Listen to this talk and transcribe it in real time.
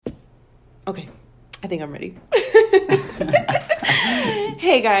Okay, I think I'm ready.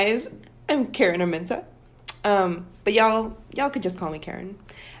 Hey guys, I'm Karen Armenta. But y'all could just call me Karen.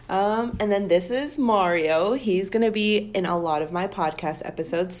 And then this is Mario. He's gonna be in a lot of my podcast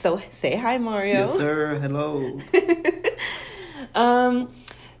episodes. So say hi, Mario. Yes, sir. Hello.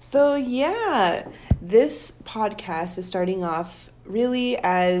 So yeah, this podcast is starting off really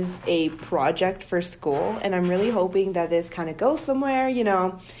as a project for school, and I'm really hoping that this kind of goes somewhere,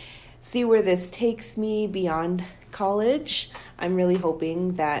 see where this takes me beyond college. I'm really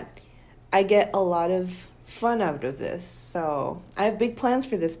hoping that I get a lot of fun out of this. So I have big plans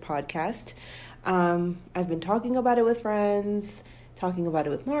for this podcast. I've been talking about it with friends, talking about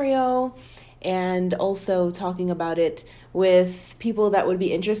it with Mario, and also talking about it with people that would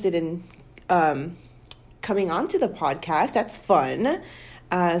be interested in coming onto the podcast. That's fun.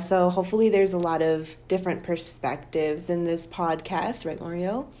 So hopefully there's a lot of different perspectives in this podcast, right,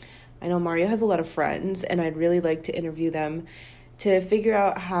 Mario? I know Mario has a lot of friends, and I'd really like to interview them to figure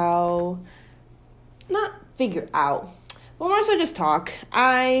out not figure out, but more so just talk.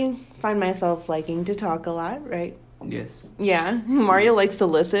 I find myself liking to talk a lot, right? Yes. Yeah, Mario likes to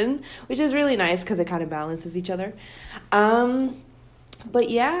listen, which is really nice because it kind of balances each other. But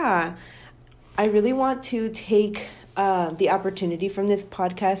yeah, I really want to take the opportunity from this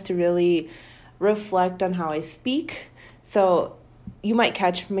podcast to really reflect on how I speak. So you might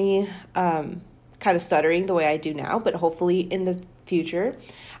catch me kind of stuttering the way I do now, but hopefully in the future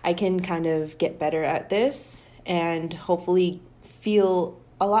I can kind of get better at this and hopefully feel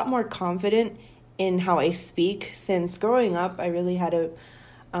a lot more confident in how I speak, since growing up I really had a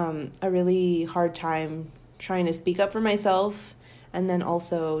really hard time trying to speak up for myself, and then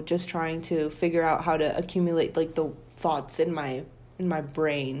also just trying to figure out how to accumulate like the thoughts in my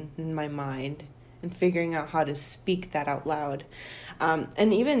brain, in my mind, and figuring out how to speak that out loud.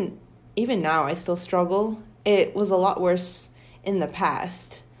 And even now I still struggle. It was a lot worse in the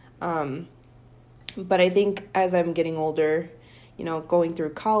past. But I think as I'm getting older, going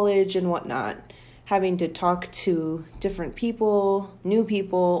through college and whatnot, having to talk to different people, new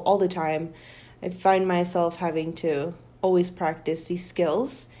people all the time, I find myself having to always practice these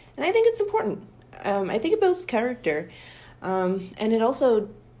skills. And I think it's important. I think it builds character. And it also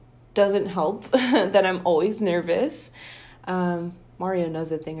doesn't help that I'm always nervous. Mario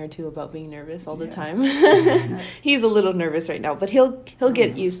knows a thing or two about being nervous all the time. He's a little nervous right now, but he'll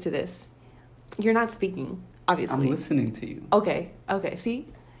get used to this. You're not speaking, obviously. I'm listening to you. Okay. See?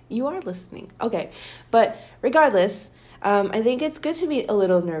 You are listening. Okay. But regardless, I think it's good to be a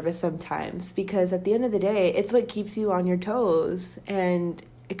little nervous sometimes, because at the end of the day, it's what keeps you on your toes, and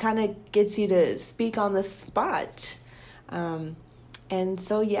it kind of gets you to speak on the spot. And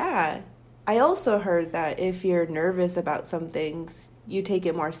so, yeah, I also heard that if you're nervous about some things, you take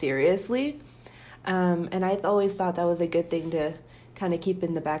it more seriously. And I always thought that was a good thing to kind of keep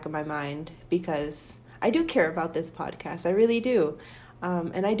in the back of my mind, because I do care about this podcast. I really do.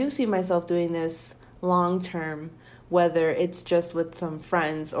 And I do see myself doing this long term, whether it's just with some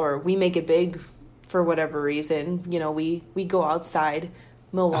friends or we make it big for whatever reason. We go outside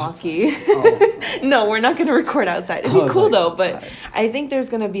Milwaukee. Oh. No, we're not going to record outside. It'd be cool though, outside. But I think there's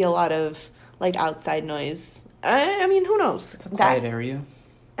going to be a lot of like outside noise. I mean, who knows? It's a quiet area.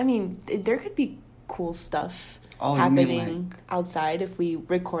 I mean, there could be cool stuff happening outside if we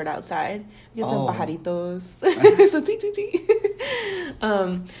record outside. We get some pajaritos, some tweet tweet tweet.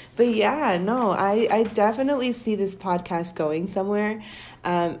 But yeah, no, I definitely see this podcast going somewhere.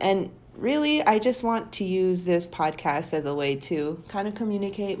 And really, I just want to use this podcast as a way to kind of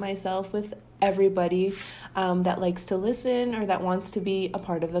communicate myself with everybody that likes to listen or that wants to be a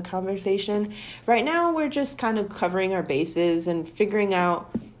part of the conversation. Right now, we're just kind of covering our bases and figuring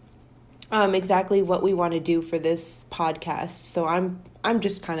out exactly what we want to do for this podcast. So I'm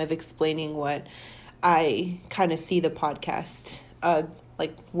just kind of explaining what I kind of see the podcast,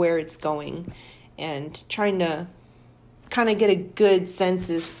 like where it's going, and trying to kind of get a good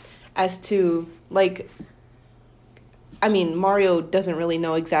census as to, like, I mean, Mario doesn't really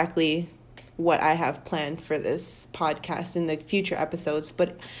know exactly what I have planned for this podcast in the future episodes,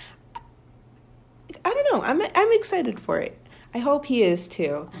 but I don't know. I'm excited for it. I hope he is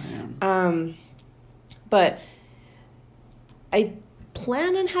too. I am. But I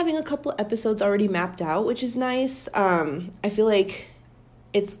plan on having a couple episodes already mapped out, which is nice. I feel like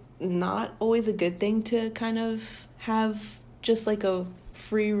it's not always a good thing to kind of have just like a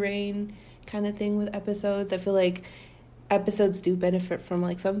free reign kind of thing with episodes. I feel like episodes do benefit from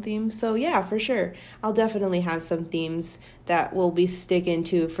like some themes. So yeah, for sure. I'll definitely have some themes that we'll be sticking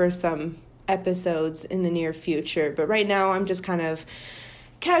to for some episodes in the near future. But right now I'm just kind of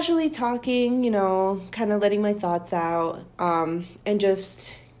casually talking, kind of letting my thoughts out, and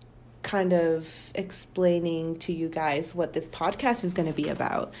just kind of explaining to you guys what this podcast is going to be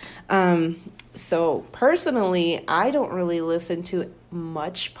about. So personally, I don't really listen to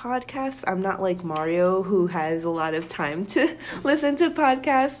much podcasts. I'm not like Mario, who has a lot of time to listen to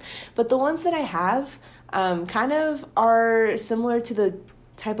podcasts, but the ones that I have kind of are similar to the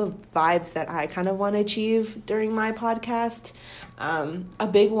type of vibes that I kind of want to achieve during my podcast. A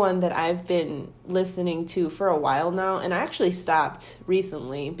big one that I've been listening to for a while now, and I actually stopped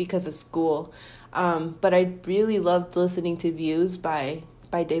recently because of school, but I really loved listening to Views by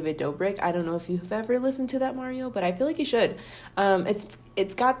David Dobrik. I don't know if you've ever listened to that, Mario, but I feel like you should.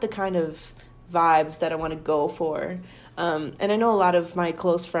 It's got the kind of vibes that I want to go for. And I know a lot of my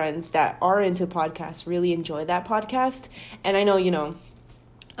close friends that are into podcasts really enjoy that podcast. And I know,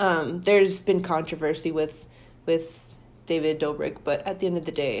 there's been controversy with David Dobrik, but at the end of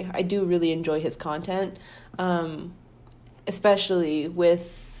the day, I do really enjoy his content, especially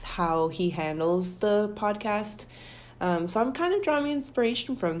with how he handles the podcast. So I'm kind of drawing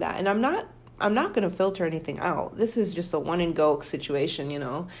inspiration from that, and I'm not going to filter anything out. This is just a one and go situation,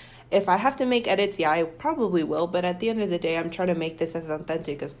 If I have to make edits, yeah, I probably will, but at the end of the day, I'm trying to make this as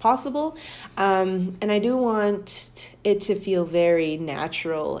authentic as possible. And I do want it to feel very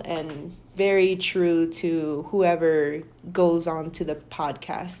natural and very true to whoever goes on to the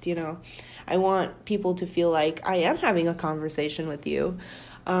podcast, I want people to feel like I am having a conversation with you,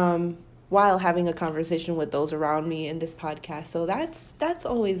 while having a conversation with those around me in this podcast. So that's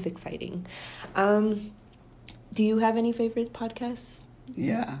always exciting. Do you have any favorite podcasts?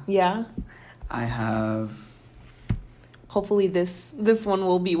 Yeah. Yeah? I have... Hopefully this one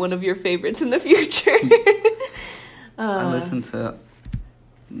will be one of your favorites in the future. I listen to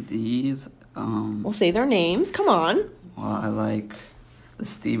these. We'll say their names. Come on. Well, I like the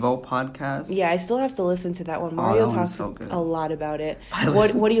Steve-O podcast. Yeah, I still have to listen to that one. Mario talks so a lot about it.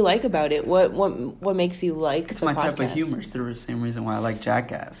 What do you like about it? What makes you like it's the my podcast? type of humor. It's the same reason why I like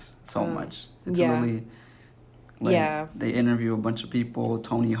Jackass so much. It's really... They interview a bunch of people,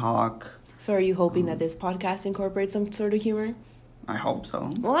 Tony Hawk. So are you hoping that this podcast incorporates some sort of humor? I hope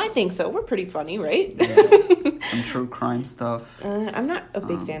so. Well, I think so. We're pretty funny, right? Yeah. Some true crime stuff. I'm not a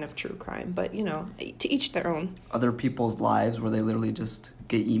big fan of true crime, but, to each their own. Other people's lives where they literally just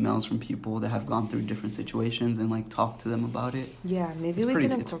get emails from people that have gone through different situations and, talk to them about it. Yeah, maybe we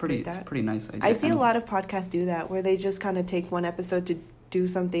can incorporate that. It's a pretty nice idea. I see a lot of podcasts do that, where they just kind of take one episode to do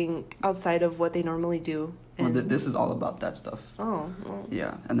something outside of what they normally do. Well, this is all about that stuff. Oh. Well.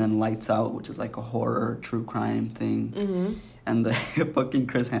 Yeah, and then Lights Out, which is like a horror, true crime thing. Mm-hmm. And the fucking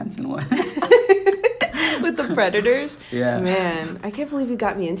Chris Hansen one. With the Predators? Yeah. Man, I can't believe you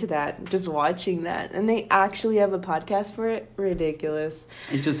got me into that, just watching that. And they actually have a podcast for it? Ridiculous.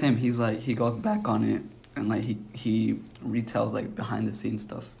 It's just him. He's he goes back on it. And he retells behind the scenes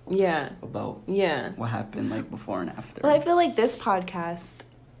stuff. Yeah. About what happened before and after. Well, I feel like this podcast,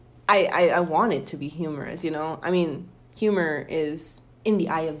 I want it to be humorous, I mean, humor is in the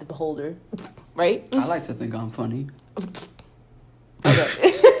eye of the beholder, right? I like to think I'm funny.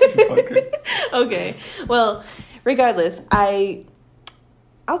 Okay. Okay. Well, regardless,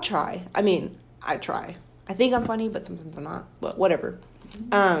 I'll try. I mean, I try. I think I'm funny, but sometimes I'm not. But whatever.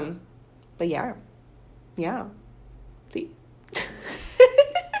 But yeah. Yeah. See?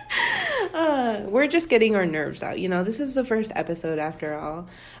 We're just getting our nerves out. This is the first episode after all.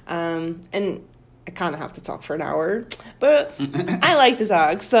 And I kind of have to talk for an hour. But I like to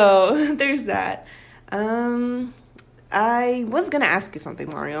talk. So there's that. I was going to ask you something,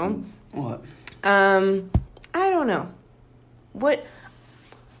 Mario. What? I don't know.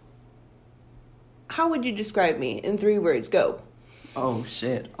 How would you describe me in 3 words? Go. Oh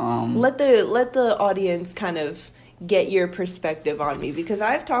shit. Let the audience kind of get your perspective on me, because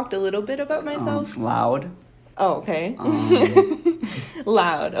I've talked a little bit about myself. Loud. Oh, okay.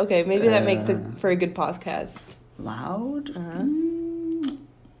 Loud. Okay, maybe that makes it for a good podcast. Loud? Uh-huh.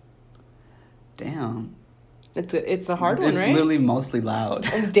 Damn. It's a hard one, right? It's literally mostly loud.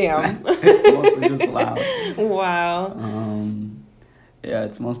 Damn. It's mostly just loud. Wow. Yeah,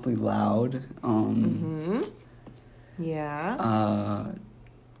 it's mostly loud. Yeah.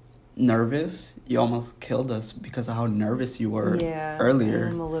 Nervous. You almost killed us because of how nervous you were earlier.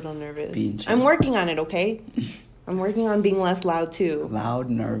 I'm a little nervous. I'm working on it, okay? I'm working on being less loud too. Loud,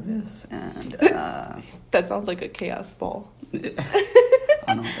 nervous, and that sounds like a chaos ball. I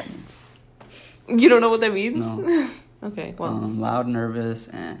don't know what that means. You don't know what that means? No. Okay, well. Loud, nervous,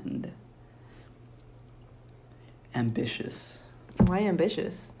 and ambitious. Why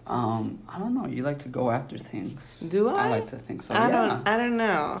ambitious? I don't know. You like to go after things. Do I? I like to think so. I don't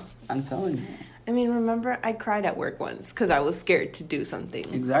know. I'm telling you. I mean, remember, I cried at work once because I was scared to do something.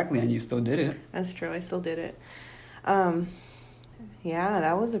 Exactly, and you still did it. That's true. I still did it. Yeah,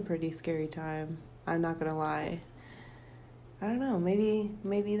 that was a pretty scary time. I'm not gonna lie. I don't know.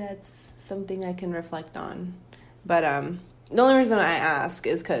 Maybe that's something I can reflect on. But the only reason I ask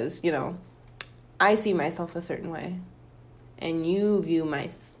is because, you know, I see myself a certain way, and you view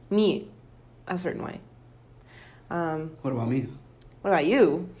me a certain way. What about me? What about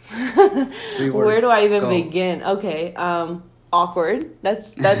you? 3 words. Where do I even begin? Okay, awkward.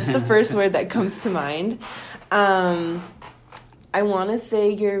 That's the first word that comes to mind. I want to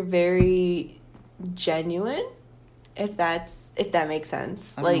say you're very genuine, if that makes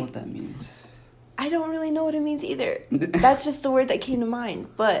sense. I don't know what that means. I don't really know what it means either. That's just the word that came to mind.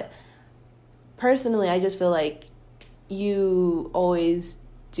 But personally, I just feel like you always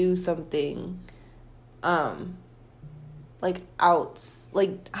do something,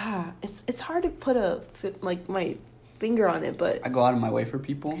 it's hard to put my finger on it, but I go out of my way for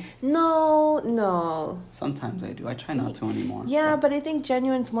people. No. Sometimes I do. I try not to anymore. Yeah, but I think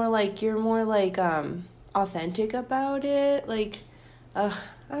genuine's more like you're more like authentic about it. Like, I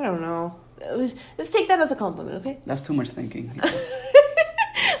don't know. Just take that as a compliment, okay? That's too much thinking.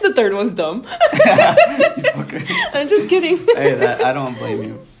 The third one's dumb. I'm just kidding. Hey, I don't blame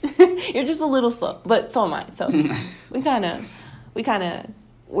you. You're just a little slow, but so am I. So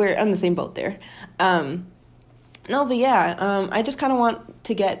we're on the same boat there. No, but yeah, I just kind of want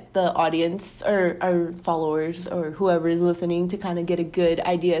to get the audience or our followers or whoever is listening to kind of get a good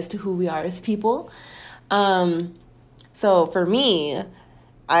idea as to who we are as people. So for me,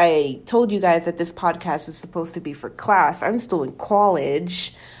 I told you guys that this podcast was supposed to be for class. I'm still in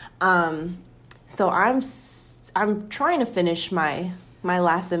college. So I'm trying to finish my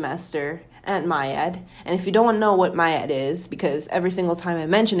last semester at MyEd. And if you don't know what MyEd is, because every single time I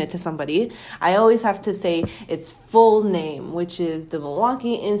mention it to somebody, I always have to say its full name, which is the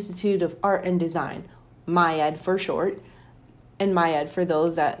Milwaukee Institute of Art and Design, MyEd for short. And MyEd for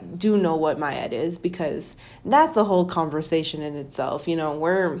those that do know what MyEd is, because that's a whole conversation in itself. You know,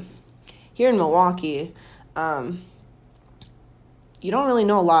 we're here in Milwaukee. You don't really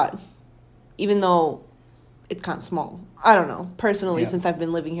know a lot, even though it's kind of small. I don't know. Personally, since I've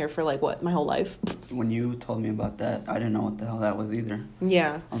been living here for my whole life. When you told me about that, I didn't know what the hell that was either.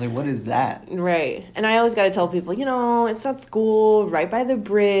 Yeah. I was like, what is that? Right. And I always got to tell people, it's at school, right by the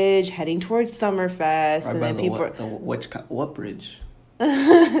bridge, heading towards Summerfest. Right, and then people... What bridge?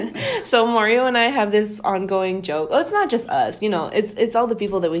 So Mario and I have this ongoing joke. Oh, it's not just us. It's all the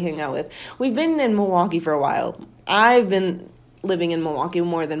people that we hang out with. We've been in Milwaukee for a while. I've been living in Milwaukee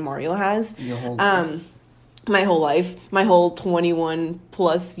more than Mario has. Your whole life. My whole life, my whole 21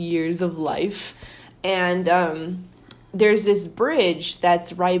 plus years of life. And there's this bridge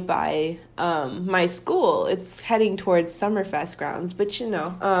that's right by my school. It's heading towards Summerfest grounds, but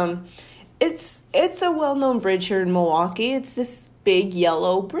it's a well-known bridge here in Milwaukee. It's this big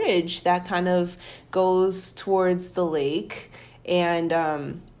yellow bridge that kind of goes towards the lake,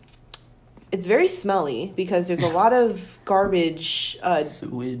 and it's very smelly because there's a lot of garbage,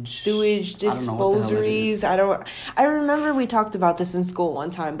 sewage disposaries. I remember we talked about this in school one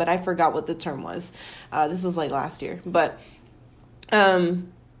time, but I forgot what the term was. This was last year, but the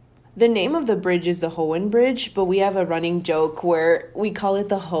name of the bridge is the Hohen Bridge, but we have a running joke where we call it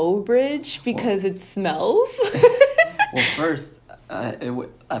the Hoe Bridge because it smells. Well, first,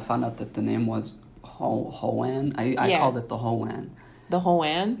 I found out that the name was Hoan. I called it the Hoan. The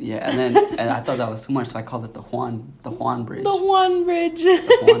Hoan? Yeah, and I thought that was too much, so I called it the Juan Bridge. The Juan Bridge.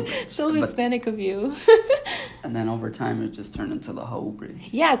 The Juan Bridge. So Hispanic of you. And then over time, it just turned into the Hoe Bridge.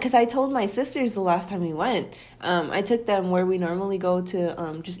 Yeah, because I told my sisters the last time we went, I took them where we normally go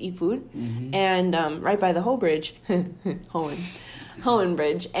to just eat food, and right by the Hoe Bridge, Hohen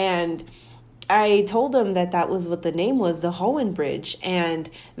Bridge, and I told them that was what the name was, the Hohen Bridge, and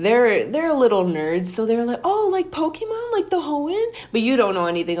they're a little nerds, so they're like, oh, like Pokemon, like the Hoenn? But you don't know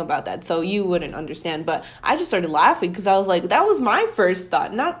anything about that, so you wouldn't understand. But I just started laughing because I was like, that was my first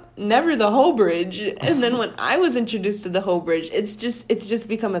thought, never the Hoe Bridge. And then when I was introduced to the Hoe Bridge, it's just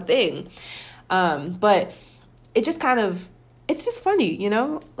become a thing. But it just it's just funny,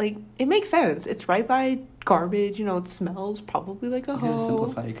 it makes sense. It's right by garbage, it smells probably like a hoe. You could have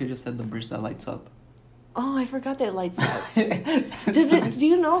simplified. You could have just said the bridge that lights up. Oh, I forgot that it lights up. Do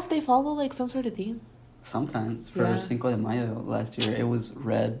you know if they follow some sort of theme? Sometimes. For Cinco de Mayo last year, it was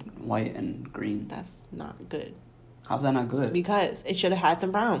red, white, and green. That's not good. How's that not good? Because it should have had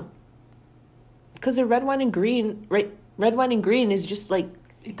some brown. Because they're red, white, and green, right red, white, and green is just like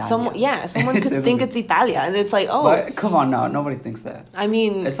Italia. Someone could think it's Italia, and it's like, oh, but come on now, nobody thinks that. I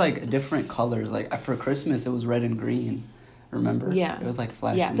mean, it's like different colors. Like for Christmas, it was red and green. Remember? Yeah, it was like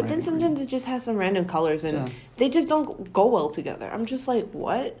flashing. Yeah, but then sometimes it just has some random colors, and they just don't go well together. I'm just like,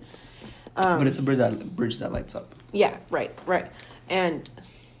 what? But it's a bridge that lights up. Yeah, right, and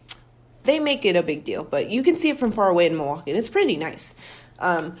they make it a big deal, but you can see it from far away in Milwaukee, and it's pretty nice.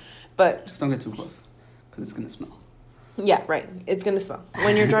 But just don't get too close, because it's gonna smell. Yeah, right. It's gonna smell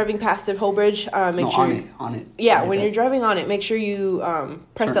when you're driving past the whole bridge. Make sure on it. Yeah, when you're driving on it, make sure you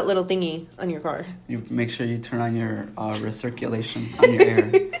press that little thingy on your car. You make sure you turn on your recirculation on your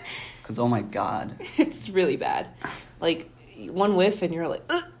air, because oh my god, it's really bad. Like one whiff and you're like,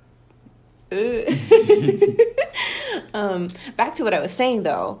 ugh. Back to what I was saying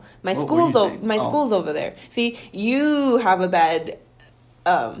though. My school's over there. See, you have a bad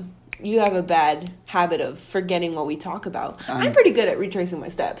habit of forgetting what we talk about. I'm pretty good at retracing my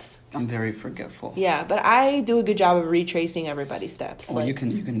steps. I'm very forgetful. Yeah, but I do a good job of retracing everybody's steps. Well, you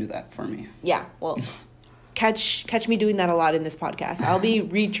can do that for me. Yeah, well, catch me doing that a lot in this podcast. I'll be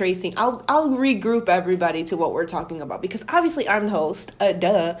retracing. I'll regroup everybody to what we're talking about, because obviously I'm the host.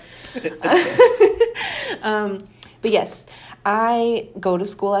 Duh. But yes, I go to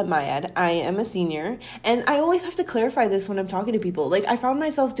school at MyEd. I am a senior, and I always have to clarify this when I'm talking to people. Like, I found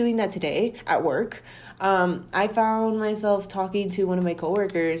myself doing that today at work. I found myself talking to one of my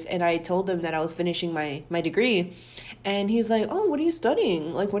coworkers, and I told them that I was finishing my degree, and he's like, "Oh, what are you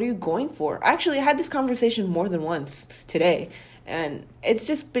studying? Like, what are you going for?" Actually, I had this conversation more than once today, and it's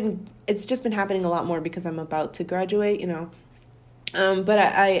just been happening a lot more because I'm about to graduate, you know. But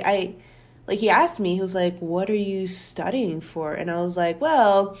I like, he asked me, he was like, "What are you studying for?" And I was like,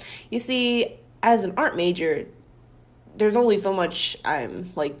 "Well, you see, as an art major, there's only so much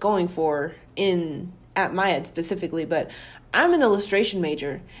I'm like going for at MyEd specifically, but I'm an illustration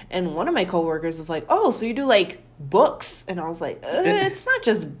major." And one of my coworkers was like, "Oh, so you do like books?" And I was like, it's not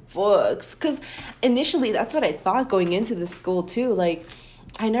just books, because initially that's what I thought going into the school too. Like,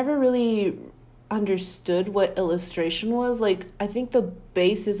 I never really understood what illustration was. Like, I think the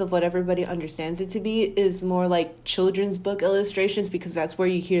basis of what everybody understands it to be is more like children's book illustrations, because that's where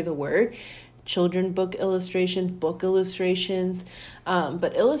you hear the word children book illustrations, book illustrations.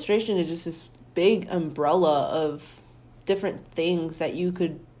 But illustration is just this big umbrella of different things that you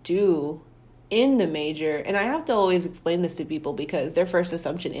could do in the major. And I have to always explain this to people because their first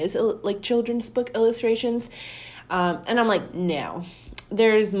assumption is like children's book illustrations. And I'm like, no,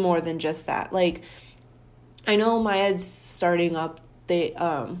 there's more than just that. Like, I know MyEd's starting up. They,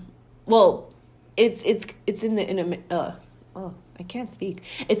 it's in the, I can't speak.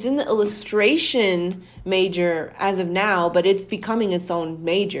 It's in the illustration major as of now, but it's becoming its own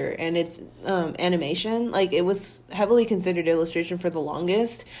major, and it's animation. Like, it was heavily considered illustration for the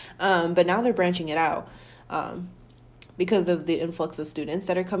longest, but now they're branching it out because of the influx of students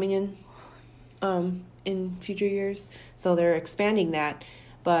that are coming in future years. So they're expanding that,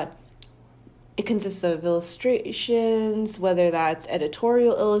 but it consists of illustrations, whether that's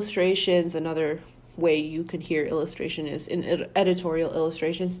editorial illustrations. Another way you can hear illustration is in editorial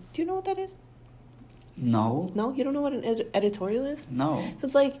illustrations. Do you know what that is? No. No? You don't know what an editorial is? No. So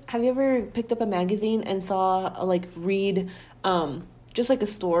it's like, have you ever picked up a magazine and read just like a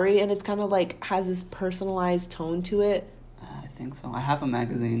story, and it's kind of like has this personalized tone to it? I think so. I have a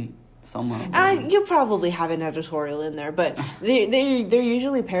magazine somewhere. You probably have an editorial in there, but they're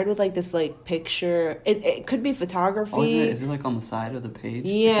usually paired with like this like picture. It could be photography. Oh, is it like on the side of the page?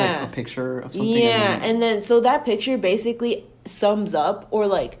 Yeah, it's like a picture of something. Yeah, and then so that picture basically sums up or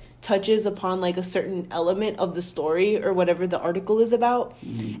like touches upon like a certain element of the story or whatever the article is about,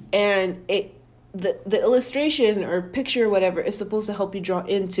 and the illustration or picture or whatever is supposed to help you draw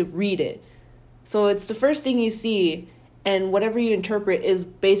in to read it. So it's the first thing you see, and whatever you interpret is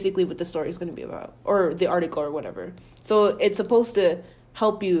basically what the story is going to be about, or the article or whatever. So it's supposed to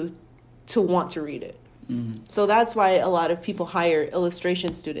help you to want to read it. Mm-hmm. So that's why a lot of people hire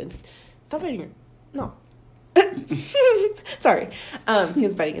illustration students. Stop biting your... No. Sorry. He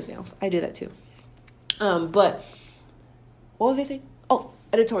was biting his nails. I do that too. But what was I saying? Oh,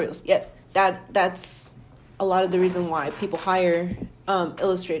 editorials. Yes. That's a lot of the reason why people hire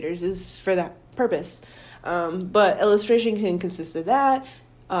illustrators is for that purpose. But illustration can consist of that,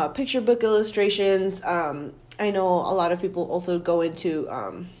 picture book illustrations. I know a lot of people also go into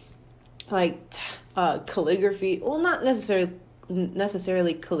calligraphy. Well, not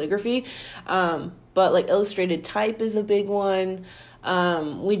necessarily calligraphy, but like illustrated type is a big one.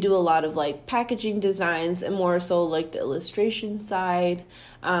 We do a lot of like packaging designs and more so like the illustration side.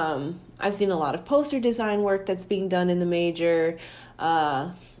 I've seen a lot of poster design work that's being done in the major.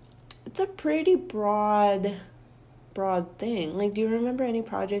 It's a pretty broad thing. Like, do you remember any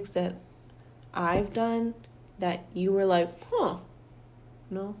projects that I've done that you were like,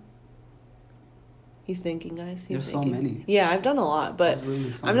 no? He's thinking, guys. There's so many. Yeah, I've done a lot, but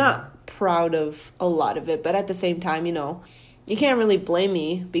I'm not proud of a lot of it. But at the same time, you know, you can't really blame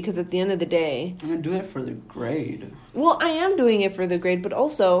me because at the end of the day... I'm going to do it for the grade. Well, I am doing it for the grade, but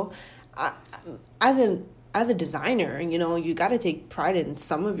also, as a designer, you know, you got to take pride in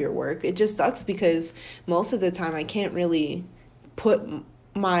some of your work. It just sucks because most of the time I can't really put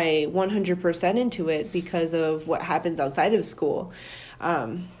my 100% into it because of what happens outside of school.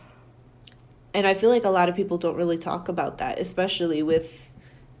 And I feel like a lot of people don't really talk about that, especially with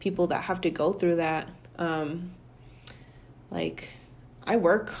people that have to go through that. Like, I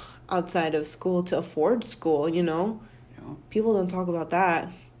work outside of school to afford school, you know? Yeah. People don't talk about that.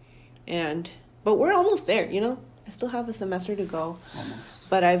 But we're almost there, you know? I still have a semester to go. Almost.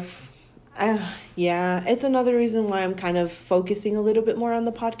 But it's another reason why I'm kind of focusing a little bit more on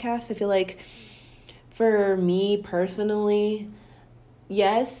the podcast. I feel like for me personally,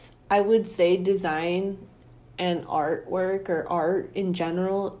 yes, I would say design and artwork or art in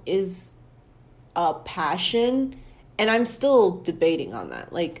general is a passion. And I'm still debating on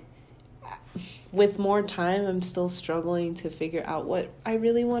that. Like, with more time, I'm still struggling to figure out what I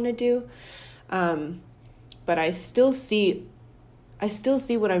really want to do. But I still see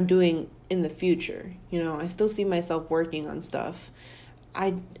what I'm doing in the future. You know, I still see myself working on stuff.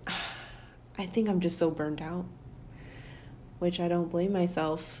 I think I'm just so burned out, which I don't blame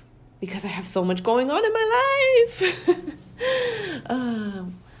myself because I have so much going on in my life.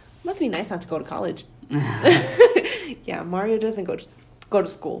 Must be nice not to go to college. Yeah, Mario doesn't go to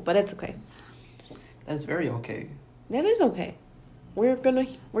school, but it's okay. That's very okay. That is okay. We're gonna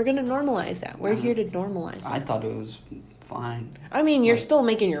normalize that. We're here to normalize that. I thought it was fine. I mean, you're still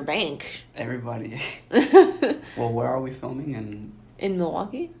making your bank. Everybody. Well, where are we filming? In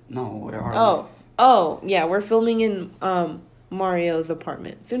Milwaukee? No, where are we? Oh, yeah, we're filming in Mario's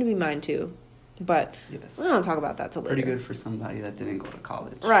apartment. Soon to be mine too. But yes. We don't talk about that till later. Pretty good for somebody that didn't go to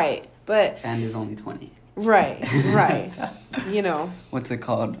college. Right, but... And is only 20. Right. You know. What's it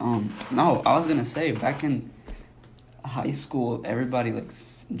called? No, I was going to say, back in high school, everybody, like,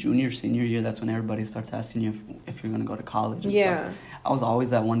 junior, senior year, that's when everybody starts asking you if you're going to go to college and stuff. I was always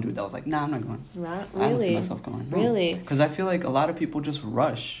that one dude that was like, nah, I'm not going. Right? Really? I don't see myself going. No. Really? Because I feel like a lot of people just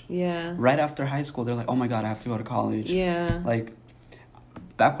rush. Yeah. Right after high school, they're like, oh my God, I have to go to college. Yeah. Like,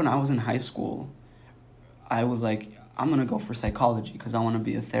 back when I was in high school, I was like, I'm going to go for psychology because I want to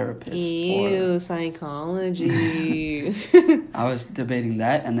be a therapist. Ew, psychology. I was debating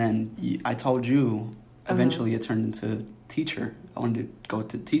that, and then I told you, eventually it turned into teacher. I wanted to go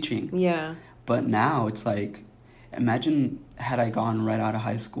to teaching. Yeah. But now it's like, imagine had I gone right out of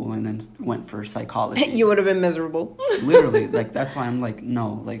high school and then went for psychology. You would have been miserable. Literally. Like, that's why I'm like,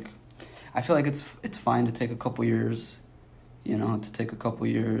 no. Like, I feel like it's fine to take a couple years, you know,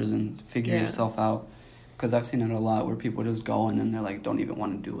 and figure yourself out. Because I've seen it a lot where people just go and then they're like, don't even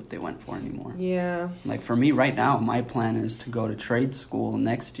want to do what they went for anymore. Yeah. Like, for me right now, my plan is to go to trade school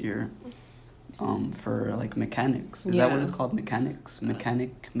next year for, like, mechanics. Is that what it's called? Mechanics?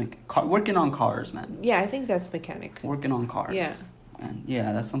 Working on cars, man. Yeah, I think that's mechanic. Working on cars. Yeah. And,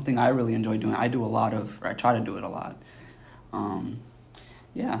 yeah, that's something I really enjoy doing. I try to do it a lot.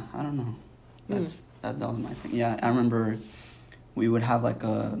 Yeah, I don't know. That was my thing. Yeah, I remember we would have, like,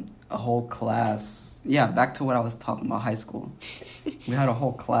 a whole class. Yeah, back to what I was talking about, high school. We had a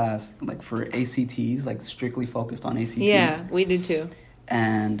whole class, like, for ACTs, like, strictly focused on ACTs. Yeah, we did too.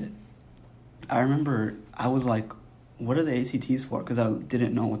 And I remember I was like, what are the ACTs for? Because I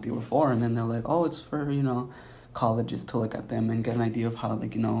didn't know what they were for. And then they're like, oh, it's for, you know, colleges to look at them and get an idea of how,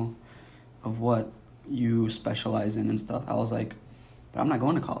 like, you know, of what you specialize in and stuff. I was like, but I'm not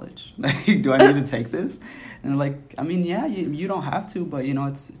going to college. Like, do I need to take this? And they're like, I mean, yeah, you don't have to, but, you know,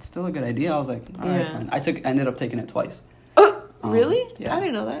 it's still a good idea. I was like, all right, fine. I ended up taking it twice. Really? Yeah. I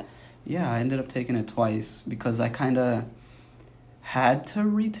didn't know that. Yeah, I ended up taking it twice because I kind of had to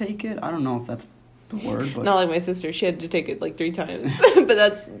retake it. I don't know if that's the word, but... Not like my sister. She had to take it like 3 times. But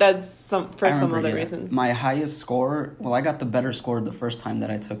that's some other reasons. My highest score... Well, I got the better score the first time that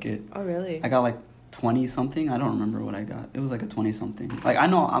I took it. Oh, really? I got like 20-something. I don't remember what I got. It was like a 20-something. Like, I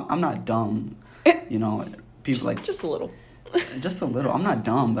know I'm not dumb. You know, people like... Just a little. Just a little. I'm not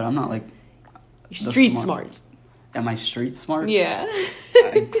dumb, but I'm not like... You're street smart. Am I street smart? Yeah.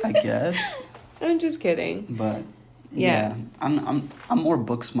 I guess. I'm just kidding. But... Yeah. I'm more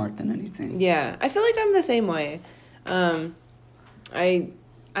book smart than anything. Yeah, I feel like I'm the same way. I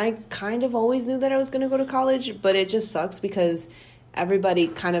kind of always knew that I was going to go to college, but it just sucks because everybody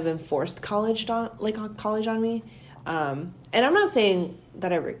kind of enforced college on me. And I'm not saying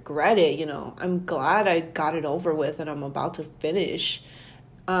that I regret it, you know. I'm glad I got it over with and I'm about to finish.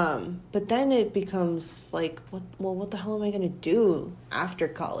 But then it becomes like, what the hell am I going to do after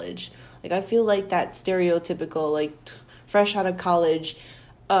college? Like, I feel like that stereotypical, like, fresh out of college,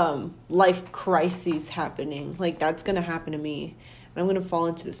 life crises happening. Like, that's going to happen to me. And I'm going to fall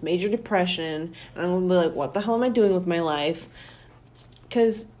into this major depression. And I'm going to be like, what the hell am I doing with my life?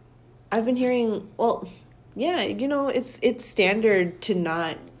 Because I've been hearing, well, yeah, you know, it's standard to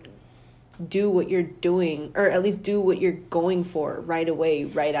not do what you're doing, or at least do what you're going for right away,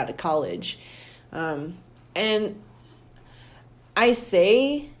 right out of college. And I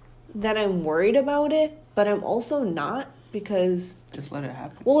say that I'm worried about it, but I'm also not, because just let it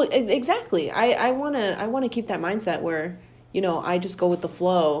happen. Well, exactly. I wanna keep that mindset where, you know, I just go with the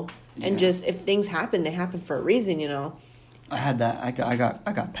flow, and just, if things happen, they happen for a reason, you know. I had that. I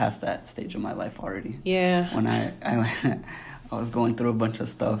got past that stage of my life already. Yeah. When I was going through a bunch of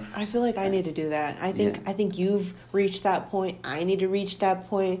stuff. I feel like I need to do that. I think you've reached that point. I need to reach that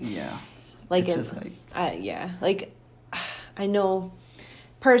point. Yeah. Like, it's just like, like, I know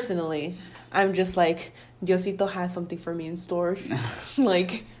personally, I'm just like, Diosito has something for me in store.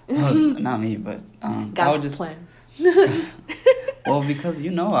 Like, well, not me, but God's plan. Well, because,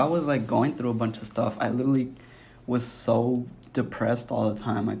 you know, I was like going through a bunch of stuff. I literally was so depressed all the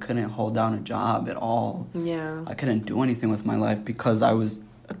time. I couldn't hold down a job at all. Yeah. I couldn't do anything with my life because I was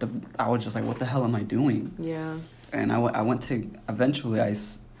just like, what the hell am I doing? Yeah. And I went to, eventually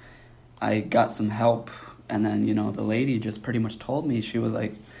I got some help, and then, you know, the lady just pretty much told me, she was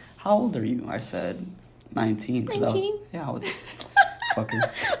like, how old are you? I said 19. 19? I was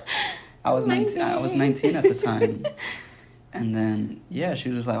fucker. I was 19. I was 19 at the time. And then, yeah, she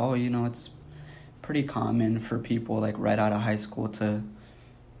was just like, oh, you know, it's pretty common for people, like, right out of high school to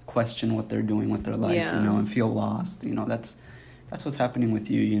question what they're doing with their life, you know, and feel lost. You know, that's what's happening with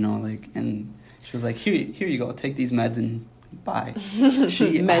you, you know, like, and she was like, here you go, take these meds and bye.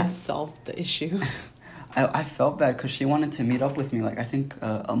 Meds solved the issue. I felt bad because she wanted to meet up with me, like, I think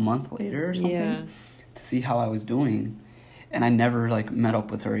a month later or something, to see how I was doing. And I never, like, met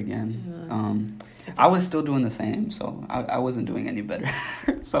up with her again. I was still doing the same, so I wasn't doing any better.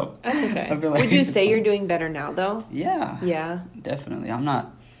 So that's okay. I feel like, would you say you're doing better now, though? Yeah. Yeah. Definitely. I'm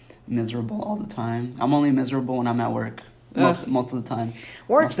not miserable all the time. I'm only miserable when I'm at work. Most of the time.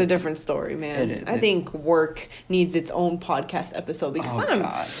 Work's a different story, man. It is. I think work needs its own podcast episode because God.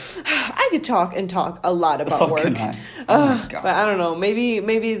 I could talk a lot about So work. can I. Oh my God. But I don't know. Maybe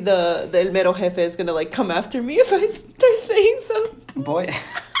the El Mero Jefe is gonna, like, come after me if I start saying something. Boy.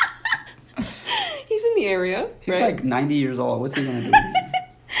 He's in the area. He's right? like 90 years old. What's he gonna do?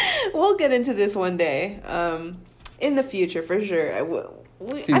 We'll get into this one day. In the future, for sure. I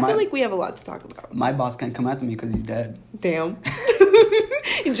feel like we have a lot to talk about. My boss can't come after me because he's dead. Damn.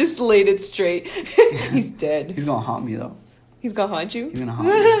 He just laid it straight. He's dead. He's gonna haunt me, though. He's gonna haunt you? He's gonna haunt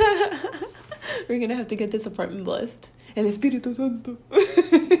me. We're gonna have to get this apartment blessed. El Espíritu Santo.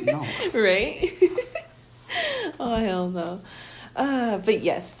 No. Right? Oh, hell no. But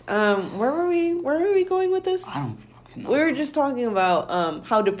yes. Where were we going with this? I don't fucking know. We were just talking about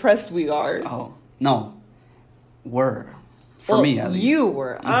how depressed we are. Oh, no. For me, at least. You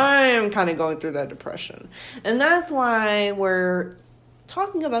were. I'm kind of going through that depression. And that's why we're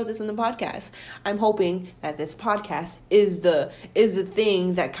talking about this in the podcast. I'm hoping that this podcast is the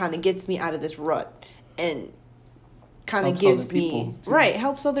thing that kind of gets me out of this rut and kind of gives me... Right,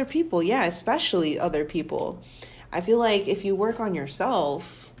 helps other people. Yeah, especially other people. I feel like if you work on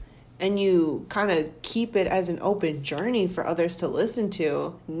yourself and you kind of keep it as an open journey for others to listen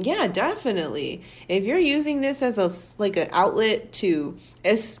to, yeah, definitely. If you're using this as an outlet to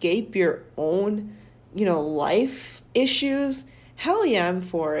escape your own, you know, life issues, hell yeah, I'm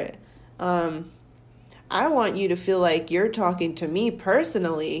for it. I want you to feel like you're talking to me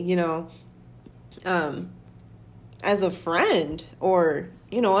personally, you know, as a friend, or,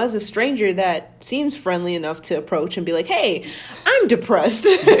 you know, as a stranger that seems friendly enough to approach and be like, hey, I'm depressed.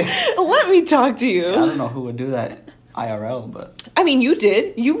 Let me talk to you. Yeah, I don't know who would do that IRL, but... I mean, you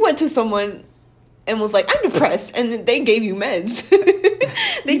did. You went to someone and was like, I'm depressed. And they gave you meds.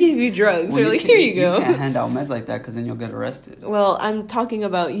 They gave you drugs. They're like, here you go. You can't hand out meds like that because then you'll get arrested. Well, I'm talking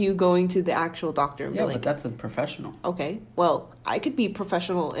about you going to the actual doctor and be like... but that's a professional. Okay, well, I could be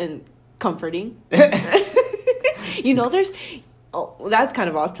professional and comforting. You know, there's... Oh, that's kind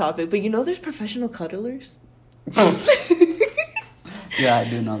of off topic, but you know there's professional cuddlers? Yeah, I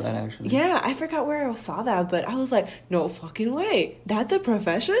do know that, actually. Yeah, I forgot where I saw that, but I was like, no fucking way. That's a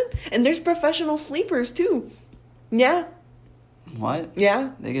profession? And there's professional sleepers, too. Yeah. What?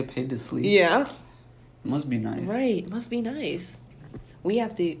 Yeah. They get paid to sleep? Yeah. Must be nice. Right. Must be nice. We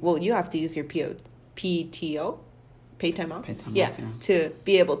have to, well, you have to use your PTO? Pay time off? Pay time yeah, off, yeah. to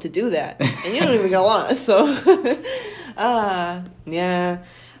be able to do that. And you don't even get a lot, so. Yeah.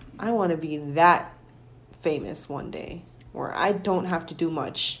 I want to be that famous one day where I don't have to do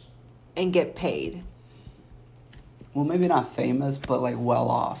much and get paid. Well, maybe not famous, but like well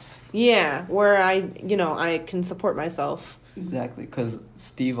off. Yeah, where I can support myself. Exactly, because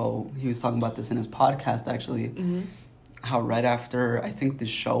Steve-O, he was talking about this in his podcast, actually. Mm-hmm. How right after, I think the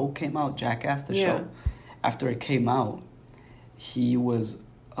show came out, Jackass, the show, after it came out, he was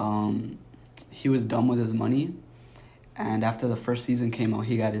done with his money, and after the first season came out,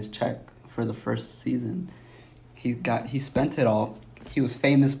 he got his check for the first season. He spent it all. He was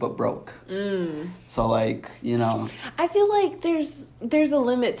famous but broke. So like, I feel like there's a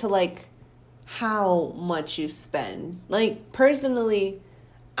limit to like how much you spend. Like personally,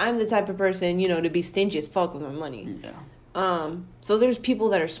 I'm the type of person, to be stingy as fuck with my money. Yeah. So there's people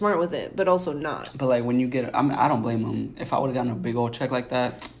that are smart with it, but also not. But like when you get, I don't blame them. If I would have gotten a big old check like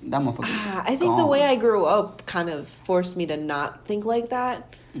that motherfucker. I think the way I grew up kind of forced me to not think like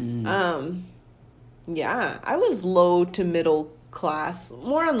that. Yeah, I was low to middle class,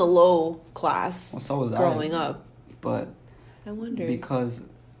 more on the low class. Well, so was growing up. But I wonder because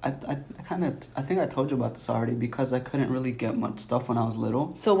I think I told you about this already, because I couldn't really get much stuff when I was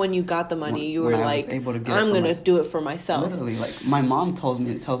little. So when you got the money, you were like, I'm gonna do it for myself. Literally, like my mom tells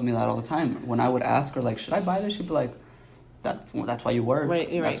me that all the time. When I would ask her like, should I buy this? She'd be like, that's why you work. Right,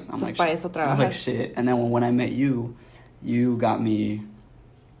 you're right. I'm like, I was like, shit. And then when I met you, you got me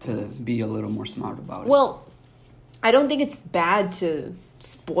to be a little more smart about it. Well, I don't think it's bad to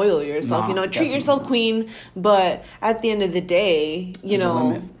spoil yourself, treat yourself queen, but at the end of the day,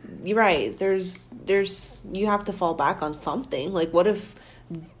 you're right, there's you have to fall back on something. Like what if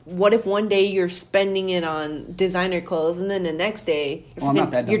one day you're spending it on designer clothes and then the next day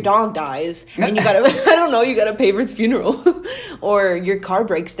your dog dies and you gotta you gotta pay for its funeral or your car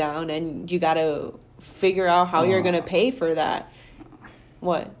breaks down and you gotta figure out how you're gonna pay for that.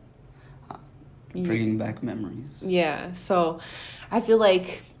 What? Bringing back memories. Yeah, so I feel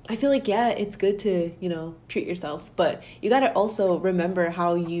like yeah, it's good to treat yourself, but you got to also remember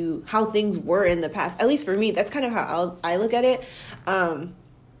how things were in the past. At least for me, that's kind of how I look at it. I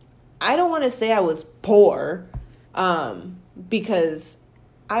don't want to say I was poor, because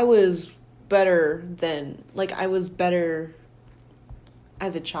I was better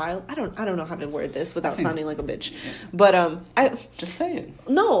as a child. I don't know how to word this without sounding like a bitch, but I just say it.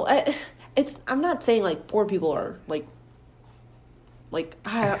 No, I'm not saying like poor people are like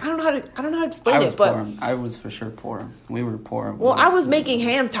I don't know how to explain it, but poor. I was for sure poor. We were poor. Well, I was making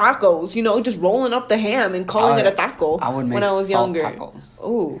ham tacos, just rolling up the ham and calling it a taco. I would make when I was salt younger. Tacos.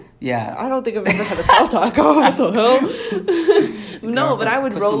 Ooh, yeah. I don't think I've ever had a salt taco. What the hell? No, but I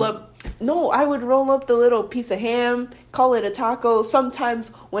would roll up. No, I would roll up the little piece of ham, call it a taco. Sometimes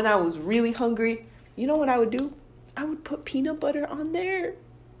when I was really hungry, you know what I would do? I would put peanut butter on there.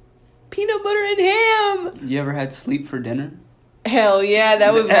 Peanut butter and ham. You ever had sleep for dinner? Hell yeah,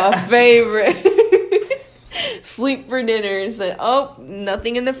 that was my favorite. Sleep for dinner. It's like,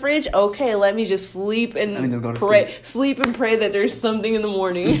 nothing in the fridge. Okay, let me just sleep and pray. Sleep and pray that there's something in the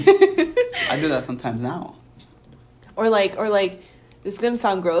morning. I do that sometimes now. Or like, this is gonna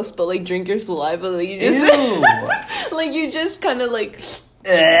sound gross, but like drink your saliva. Like you just, like you just kind of like.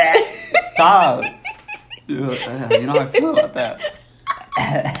 Stop. You know how I feel about that.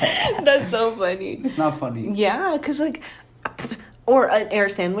 That's so funny. It's not funny. Yeah, cause like, or an air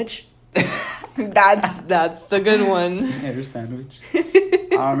sandwich. That's a good one. Air sandwich. I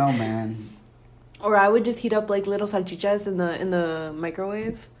don't know, man. Or I would just heat up like little salchichas in the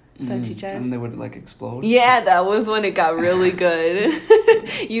microwave. Salchichas. And they would like explode. Yeah, that was when it got really good.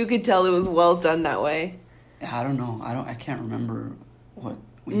 You could tell it was well done that way. I don't know. I can't remember what.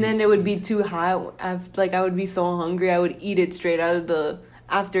 And then it would be too hot. I would be so hungry, I would eat it straight out of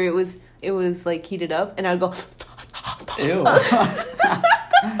after it was like heated up, and I'd go. Ew.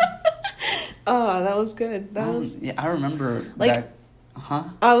 Oh, that was good. Yeah, I remember. Like,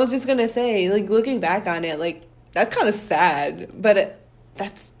 I was just gonna say, like looking back on it, like that's kind of sad, but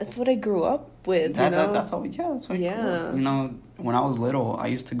that's what I grew up with. That's all. Yeah, that's what. Yeah. Cool. When I was little, I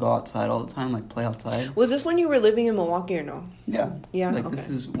used to go outside all the time, like play outside. Was this when you were living in Milwaukee or no? Yeah. Yeah. Like this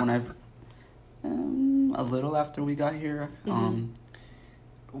is when a little after we got here.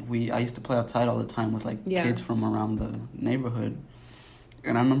 Mm-hmm. I used to play outside all the time with like kids from around the neighborhood,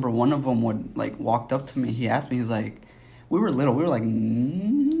 and I remember one of them would like walked up to me. He asked me, he was like, we were little, we were like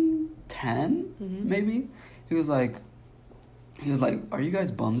 10 maybe. He was like, are you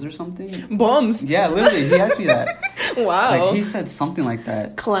guys bums or something? Bums? Yeah, literally, he asked me that. Wow. Like, he said something like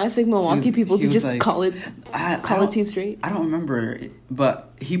that. Classic Milwaukee people to just like, call it too straight. I don't remember,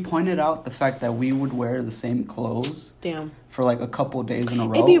 but he pointed out the fact that we would wear the same clothes. Damn. For like a couple days in a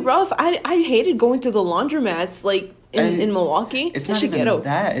row. It'd be rough. I hated going to the laundromats like in Milwaukee. It's not even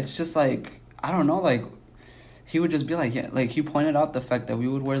that. It's just like, I don't know, like, he would just be like, yeah, like he pointed out the fact that we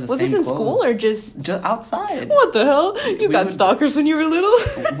would wear the same clothes. Was this in school or just outside? What the hell? You got stalkers when you were little?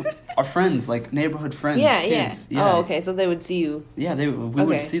 Our friends, like neighborhood friends, kids. Yeah. Oh, okay. So they would see you. Yeah, we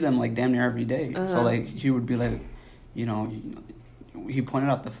would see them like damn near every day. So like he would be like, you know, he pointed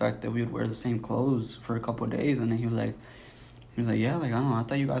out the fact that we would wear the same clothes for a couple of days, and then he was like, yeah, like, I don't know, I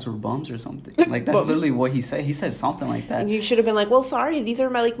thought you guys were bums or something. Like, that's literally what he said. He said something like that. And you should have been like, well, sorry, these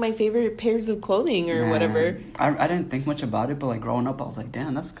are my favorite pairs of clothing or whatever. I didn't think much about it, but, like, growing up, I was like,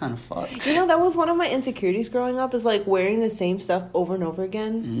 damn, that's kind of fucked. You know, that was one of my insecurities growing up, is, like, wearing the same stuff over and over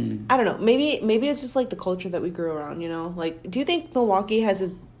again. I don't know. Maybe it's just, like, the culture that we grew around, you know? Like, do you think Milwaukee has a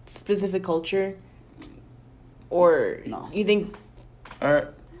specific culture? Or no. You think...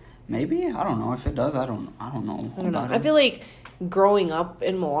 Or maybe? I don't know. If it does, I don't know. I don't know. I feel like growing up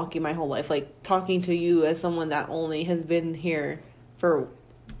in Milwaukee my whole life, like talking to you as someone that only has been here for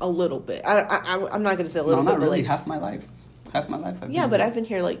a little bit. I'm not going to say a little bit, not really. But like half my life. I've been but here. I've been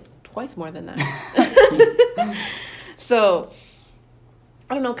here like twice more than that. So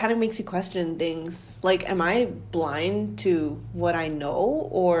I don't know, kind of makes you question things. Like, am I blind to what I know,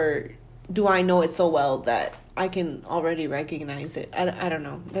 or do I know it so well that I can already recognize it? I don't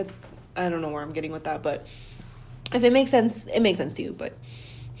know. I don't know where I'm getting with that, but if it makes sense, it makes sense to you, but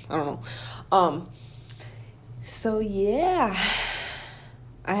I don't know. So yeah,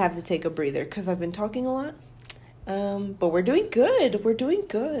 I have to take a breather because I've been talking a lot. But we're doing good.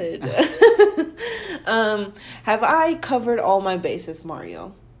 Have I covered all my bases,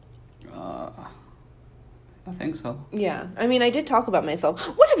 Mario? I think so. Yeah. I mean, I did talk about myself.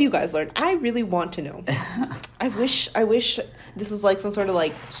 What have you guys learned? I really want to know. I wish this is like some sort of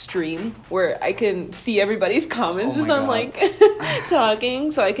like stream where I can see everybody's comments as I'm like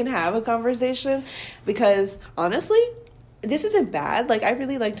talking, so I can have a conversation, because honestly, this isn't bad. Like, I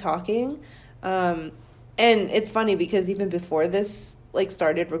really like talking. And it's funny because even before this like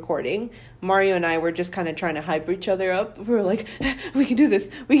started recording, Mario and I were just kind of trying to hype each other up. We were like, we can do this.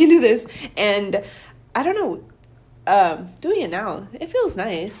 And I don't know, doing it now, it feels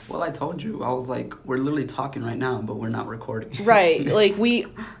nice. Well, I told you, I was like, we're literally talking right now, but we're not recording. Right. Like,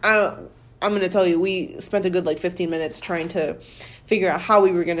 I'm going to tell you, we spent a good, 15 minutes trying to figure out how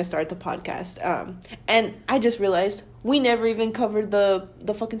we were going to start the podcast. And I just realized we never even covered the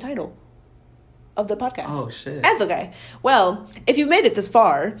fucking title of the podcast. Oh, shit. That's okay. Well, if you've made it this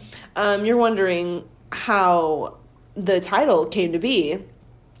far, you're wondering how the title came to be.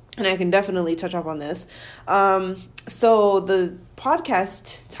 And I can definitely touch up on this. So the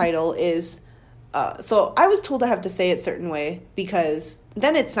podcast title is... so I was told I have to say it a certain way because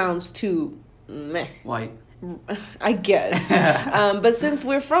then it sounds too meh. White. I guess. But since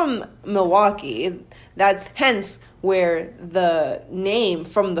we're from Milwaukee, that's hence where the name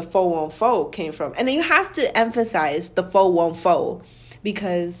from the 414 came from. And you have to emphasize the 414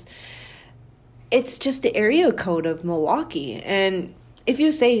 because it's just the area code of Milwaukee. And if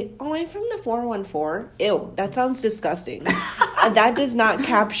you say, oh, I'm from the 414, ew, that sounds disgusting. That does not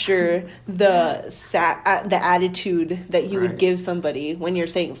capture the attitude that you would give somebody when you're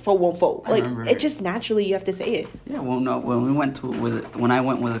saying 414. Like, it just naturally, you have to say it. Yeah, well, no, when I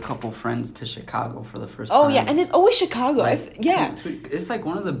went with a couple friends to Chicago for the first time. Oh, yeah, and it's always Chicago. It's like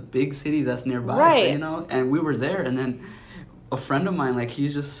one of the big cities that's nearby, right? So, you know, and we were there, and then a friend of mine, like,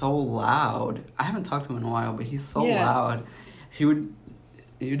 he's just so loud. I haven't talked to him in a while, but he's so loud. He would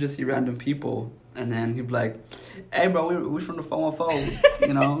just see random people, and then he'd be like, hey, bro, we from the 414,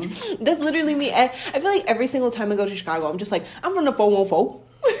 you know? That's literally me. I feel like every single time I go to Chicago, I'm just like, I'm from the 414.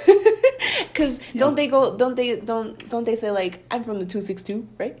 Because don't they say, like, I'm from the 262,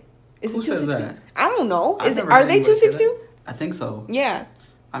 right? Is it 262? Says that? I don't know. Are they 262? I think so. Yeah.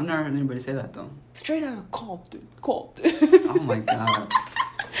 I've never heard anybody say that, though. Straight out of Compton. Oh, my God.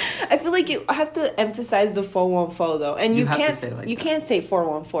 I feel like you have to emphasize the 414 though, and you can't say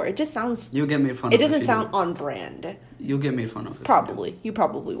 414. It just sounds. You'll get made fun of. It doesn't sound on brand. You'll get made fun of. Probably, you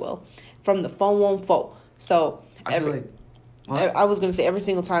probably will, from the 414. So I feel like I was going to say every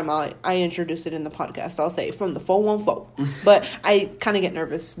single time I introduce it in the podcast, I'll say from the 414. But I kind of get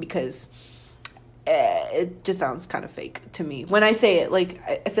nervous because it just sounds kind of fake to me. When I say it, like,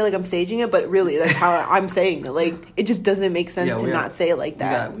 I feel like I'm staging it, but really that's how I'm saying it. Like, it just doesn't make sense to not say it like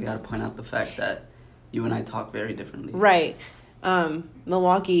that. We got to point out the fact that you and I talk very differently. Right.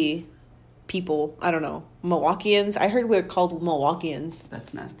 Milwaukee people, I don't know. Milwaukeeans. I heard we're called Milwaukeeans.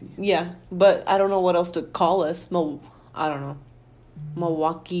 That's nasty. Yeah, but I don't know what else to call us. I don't know.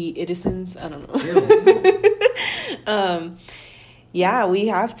 Milwaukee Edisons. I don't know. Yeah, we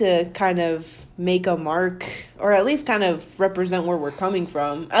have to kind of make a mark, or at least kind of represent where we're coming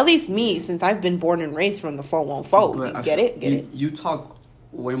from. At least me, since I've been born and raised from the 414. Get it? You talk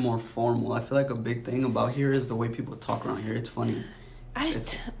way more formal. I feel like a big thing about here is the way people talk around here. It's funny.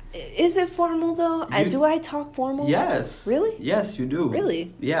 Is it formal though? Do I talk formal? Yes. Really? Yes, you do.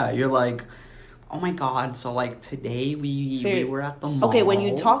 Really? Yeah, you're like, oh my god, so like today we were at the mall. Okay, when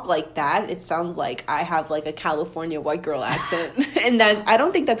you talk like that, it sounds like I have like a California white girl accent. And that I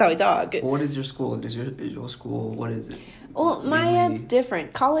don't think that's how I talk. Well, what is your school? Is your school, what is it? Well, Mayette's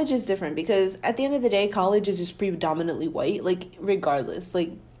different. College is different because at the end of the day, college is just predominantly white. Like, regardless.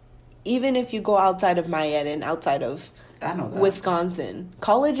 Like, even if you go outside of Mayette and outside of Wisconsin,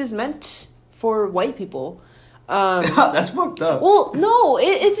 college is meant for white people. That's fucked up. Well, no,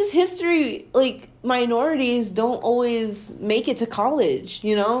 it's just history. Like, minorities don't always make it to college,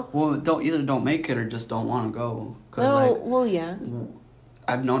 you know? Well, don't make it or just don't want to go. Yeah.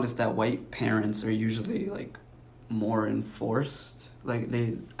 I've noticed that white parents are usually, like, more enforced. Like,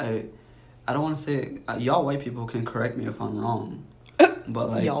 I don't want to say... y'all white people can correct me if I'm wrong. But,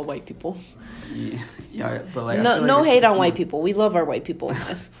 like... y'all white people. Yeah, but, like... No hate on white people. We love our white people.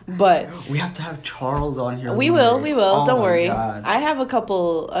 But... we have to have Charles on here. We will. Oh, don't worry. God. I have a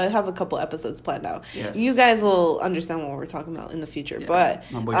couple episodes planned out. Yes. You guys will understand what we're talking about in the future. Yeah.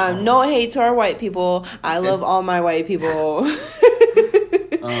 But no hate to our white people. I love all my white people.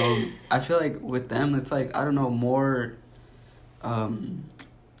 I feel like with them, it's like, I don't know, more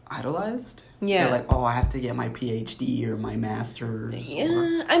idolized. Yeah. They're like, oh, I have to get my PhD or my master's.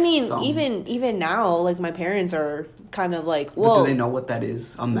 Yeah. I mean, even now, like, my parents are kind of like, well... But do they know what that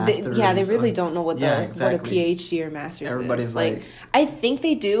is? A master's? They really don't know what a PhD or master's is. Everybody's like... I think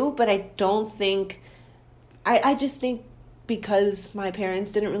they do, but I don't think... I just think because my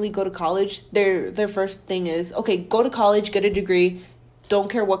parents didn't really go to college, their first thing is, okay, go to college, get a degree... Don't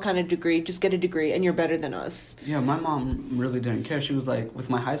care what kind of degree, just get a degree and you're better than us. Yeah, my mom really didn't care. She was like, with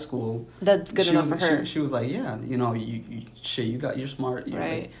my high school... That's good enough for her. She was like, yeah, you know, you're smart.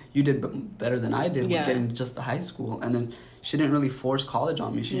 Right. Like, you did better than I did with getting just the high school. And then she didn't really force college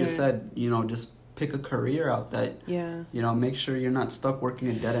on me. She just said, you know, just pick a career out that, you know, make sure you're not stuck working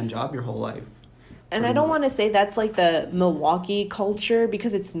a dead-end job your whole life. And I don't want to say that's like the Milwaukee culture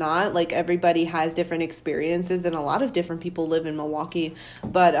because it's not. Like, everybody has different experiences and a lot of different people live in Milwaukee.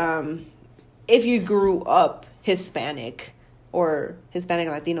 But if you grew up Hispanic or Hispanic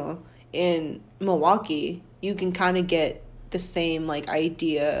Latino in Milwaukee, you can kind of get the same like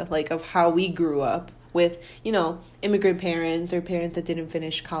idea like of how we grew up with, you know, immigrant parents or parents that didn't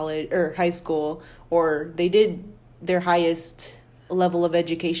finish college or high school, or they did their highest level of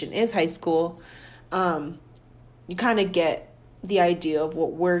education is high school. You kind of get the idea of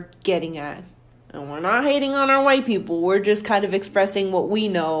what we're getting at. And we're not hating on our white people. We're just kind of expressing what we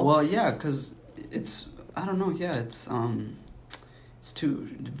know. Well, yeah, because it's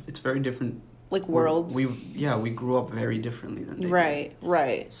very different. Like worlds. We grew up very differently than they did.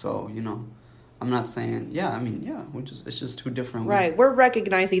 Right. So, you know, I'm not saying, it's just two different. Right. We're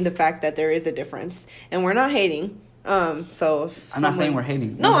recognizing the fact that there is a difference. And we're not hating. So if I'm not saying we're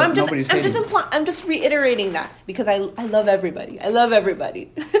hating. No, I'm just reiterating that because I love everybody. I love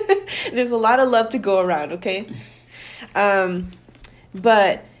everybody. There's a lot of love to go around, okay?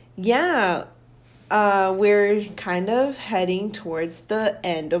 But yeah, we're kind of heading towards the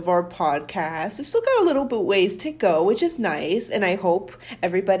end of our podcast. We've still got a little bit ways to go, which is nice, and I hope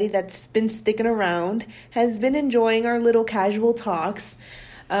everybody that's been sticking around has been enjoying our little casual talks.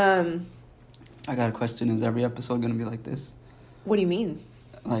 I got a question. Is every episode going to be like this? What do you mean?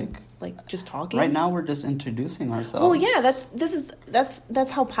 Like just talking? Right now we're just introducing ourselves. Well, yeah,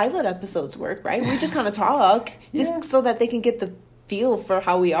 that's how pilot episodes work, right? We just kind of talk just so that they can get the feel for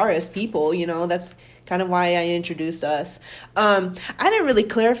how we are as people, you know. That's kind of why I introduced us. I didn't really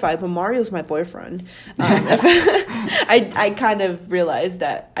clarify, but Mario's my boyfriend. I kind of realized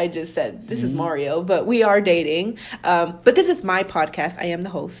that I just said this is Mario, but we are dating. But this is my podcast. I am the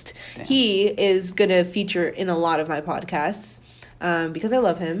host. Damn. He is gonna feature in a lot of my podcasts because I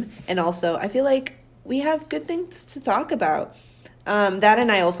love him, and also I feel like we have good things to talk about. That,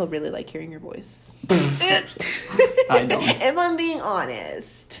 and I also really like hearing your voice. I don't. If I'm being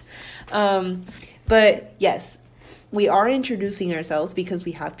honest. But yes, we are introducing ourselves because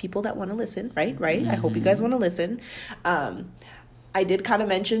we have people that want to listen, right? Mm-hmm. I hope you guys want to listen. I did kind of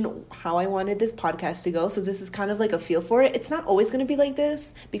mention how I wanted this podcast to go, so this is kind of like a feel for it. It's not always going to be like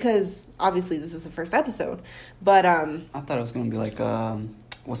this because obviously this is the first episode, but I thought it was going to be like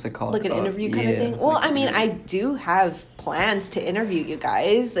what's it called? Like an interview kind of thing. Well, like, I mean, I do have plans to interview you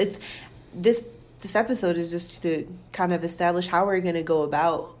guys. It's this episode is just to kind of establish how we're going to go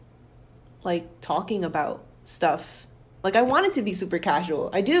about like talking about stuff. Like, I want it to be super casual.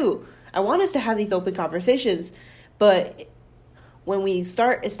 I do. I want us to have these open conversations, but when we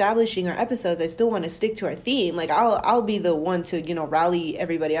start establishing our episodes, I still want to stick to our theme. Like, I'll be the one to, rally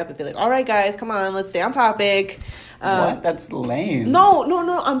everybody up and be like, all right, guys, come on, let's stay on topic. What? That's lame.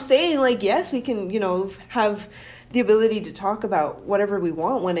 No. I'm saying, like, yes, we can, have the ability to talk about whatever we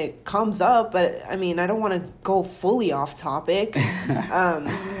want when it comes up. But, I mean, I don't want to go fully off topic.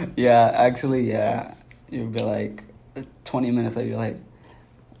 Yeah, actually, yeah. You'd be like, 20 minutes later, you're like,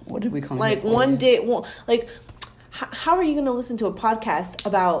 what did we come like, one day, well, like... How are you going to listen to a podcast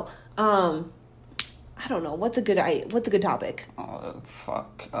about, I don't know, what's a good topic?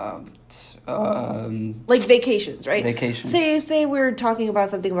 Like vacations, right? Vacations. Say we're talking about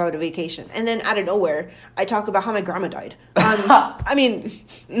something about a vacation, and then out of nowhere, I talk about how my grandma died. I mean,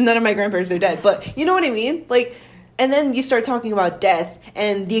 none of my grandparents are dead, but you know what I mean? Like, and then you start talking about death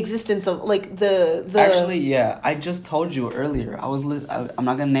and the existence of, like, the... Actually, yeah, I just told you earlier, I'm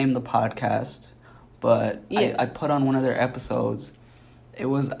not going to name the podcast, but yeah. I put on one of their episodes. It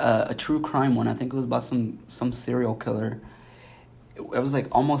was a true crime one. I think it was about some serial killer. It was like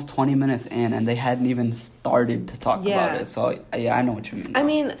almost 20 minutes in, and they hadn't even started to talk about it. So yeah, I know what you mean. I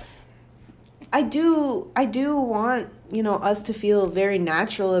mean, I do want, us to feel very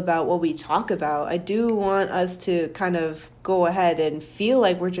natural about what we talk about. I do want us to kind of go ahead and feel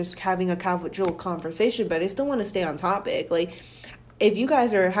like we're just having a casual conversation, but I still want to stay on topic. Like, if you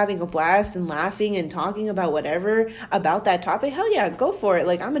guys are having a blast and laughing and talking about whatever about that topic, hell yeah, go for it.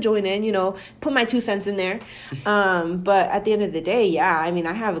 Like, I'm going to join in, put my 2 cents in there. But at the end of the day, yeah, I mean,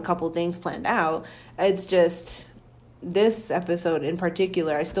 I have a couple things planned out. It's just this episode in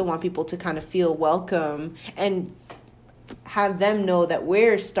particular, I still want people to kind of feel welcome and have them know that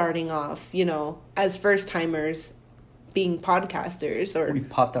we're starting off, as first timers being podcasters. Or we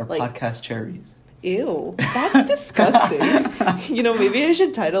popped our podcast cherries. Ew, that's disgusting. Maybe I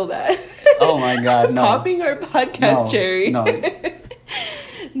should title that. Oh my God, no. Popping our podcast cherry. No.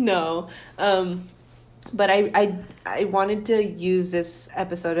 No. But I wanted to use this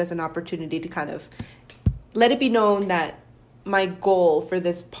episode as an opportunity to kind of let it be known that my goal for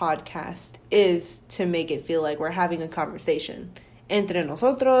this podcast is to make it feel like we're having a conversation. Entre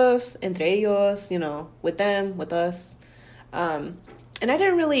nosotros, entre ellos, with them, with us. And I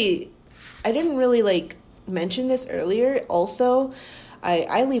didn't really like mention this earlier. Also,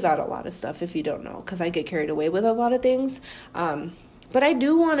 I leave out a lot of stuff if you don't know, because I get carried away with a lot of things. But I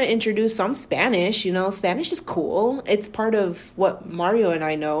do want to introduce some Spanish. Spanish is cool. It's part of what Mario and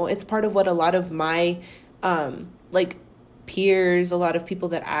I know. It's part of what a lot of my peers, a lot of people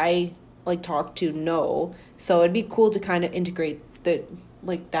that I talk to know. So it'd be cool to kind of integrate that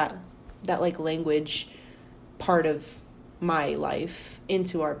language part of my life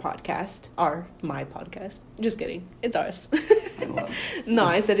into our podcast. My podcast. Just kidding. It's ours. No,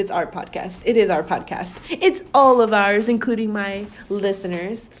 I said it's our podcast. It is our podcast. It's all of ours, including my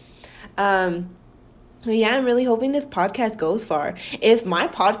listeners. Yeah, I'm really hoping this podcast goes far. If my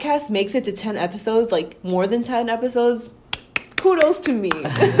podcast makes it to 10 episodes, more than 10 episodes, kudos to me.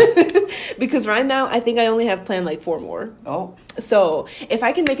 Because right now, I think I only have planned 4 more. Oh. So if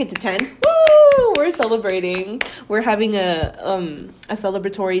I can make it to 10, woo! We're celebrating. We're having a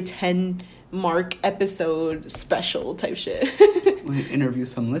celebratory 10 mark episode special type shit. We interview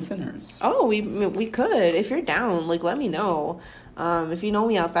some listeners. Oh, we could. If you're down, let me know. If you know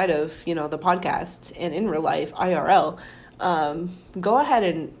me outside of, the podcast and in real life, IRL, go ahead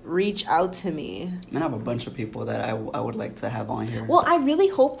and reach out to me. I have a bunch of people that I would like to have on here. Well, I really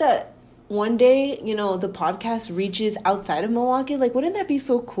hope that one day, the podcast reaches outside of Milwaukee. Wouldn't that be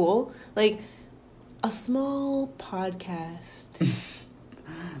so cool? A small podcast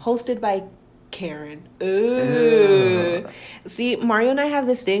hosted by Karen. Ooh. See, Mario and I have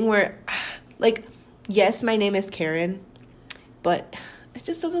this thing where, yes, my name is Karen, but it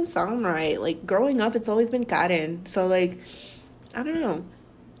just doesn't sound right. Growing up, it's always been Karen. So, I don't know.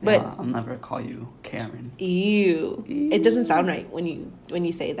 But I'll never call you Karen. Ew. It doesn't sound right when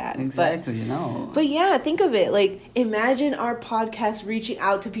you say that. Exactly, you know. But yeah, think of it. Like, imagine our podcast reaching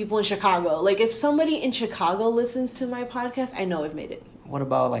out to people in Chicago. Like, if somebody in Chicago listens to my podcast, I know I've made it. What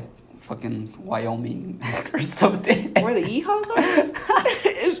about, like, fucking Wyoming or something? Where the Yeehaws are?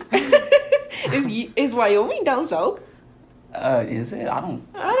 is Wyoming down south? Is it? I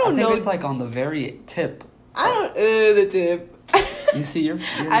don't know. think it's, like, on the very tip. The tip. You see, you're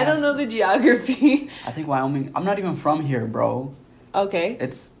I don't know the geography. I think Wyoming. I'm not even from here, bro. Okay.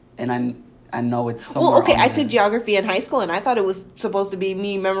 I know it's somewhere. Well, okay, on I there. took geography in high school, and I thought it was supposed to be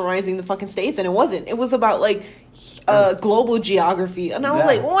me memorizing the fucking states, and it wasn't. It was about, like, global geography, and I was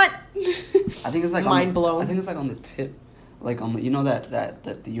like, what? I think it's like mind blown. I think it's like on the tip, like on the, you know that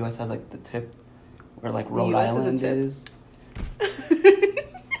the U.S. has like the tip, where like Rhode Island is.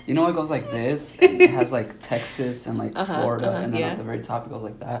 You know, it goes like this, and it has like Texas and like Florida, and then at the very top it goes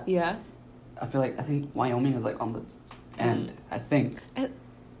like that. Yeah. I think Wyoming is like on the end. I think it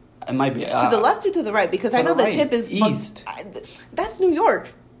might be to the left or to the right, because I know the tip is east. That's New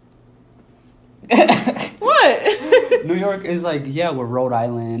York. What? New York is like where Rhode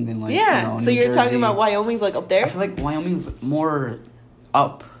Island and like so New you're Jersey. talking about Wyoming's like up there. I feel like Wyoming's more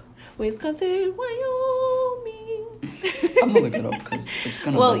up. Wisconsin, Wyoming. I'm gonna look it up because it's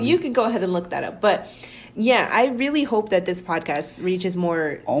gonna. Well, you can go ahead and look that up, but yeah, I really hope that this podcast reaches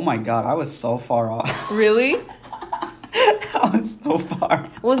more. Oh my god, I was so far off. Really? I was so far.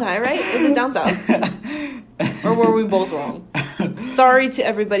 Was I right? Was it down south? Or were we both wrong? Sorry to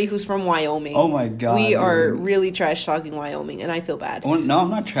everybody who's from Wyoming. Oh my god. We are really trash talking Wyoming, and I feel bad. Oh, no, I'm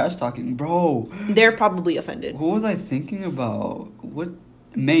not trash talking, bro. They're probably offended. Who was I thinking about? What?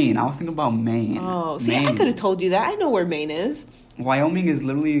 Maine. I was thinking about Maine. Oh, see, Maine. I could have told you that. I know where Maine is. Wyoming is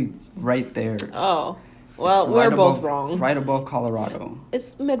literally right there. Oh. Well, It's we're right both above, wrong. Right above Colorado.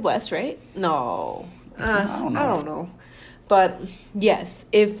 It's Midwest, right? No. I don't know. But yes,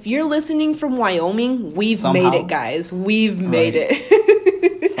 if you're listening from Wyoming, we've made it, guys. We've made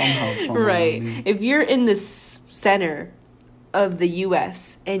it. Somehow from right. Wyoming. If you're in the center of the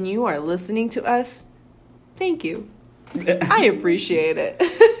U.S. and you are listening to us, thank you. I appreciate it.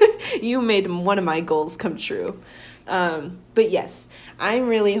 You made one of my goals come true. But yes, I'm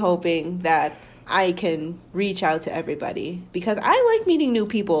really hoping that I can reach out to everybody because I like meeting new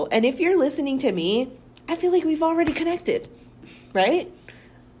people. And if you're listening to me, I feel like we've already connected, right?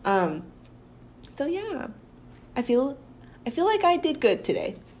 So yeah, I feel like I did good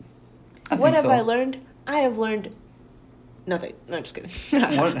today. What have I learned? I have learned nothing. No, just kidding.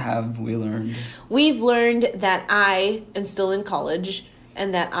 What have we learned? We've learned that I am still in college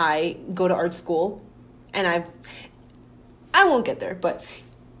and that I go to art school, and I won't get there, but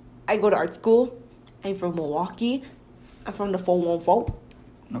I go to art school. I'm from Milwaukee. I'm from the 414.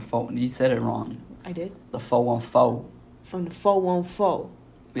 The 4, you said it wrong. I did. The 414. From the 414.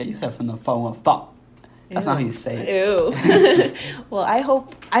 Yeah, you said from the 414. That's not how you say it. Ew. Well, I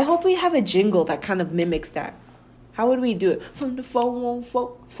hope we have a jingle that kind of mimics that. How would we do it? From the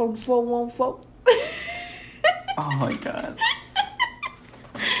 414. From the 414. Oh my god.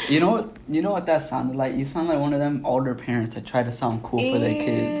 You know what that sounded like? You sound like one of them older parents that try to sound cool for their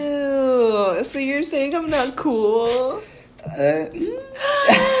kids. Ew. So you're saying I'm not cool?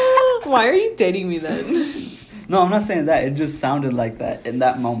 Why are you dating me then? No, I'm not saying that. It just sounded like that in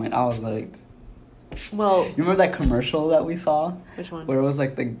that moment. I was like, well, you remember that commercial that we saw? Which one? Where it was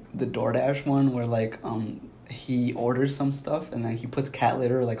like the DoorDash one where like he orders some stuff and then he puts cat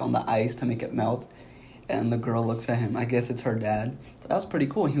litter like on the ice to make it melt, and the girl looks at him. I guess it's her dad. That was pretty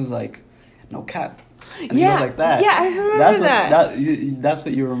cool. He was like, "No cat." And he was like that. Yeah, I remember that. That's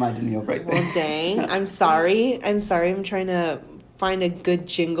what you reminded me of right there. Well, dang. I'm sorry. I'm trying to find a good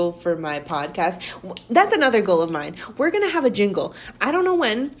jingle for my podcast. That's another goal of mine. We're going to have a jingle. I don't know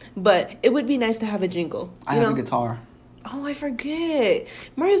when, but it would be nice to have a jingle. I have a guitar. Oh, I forget.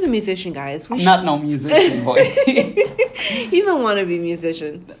 Mario's a musician, guys. I'm not no musician, boy. He's a wannabe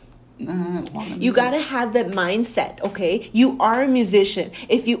musician. You gotta have that mindset, okay? You are a musician.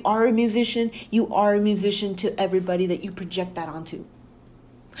 If you are a musician, you are a musician to everybody that you project that onto.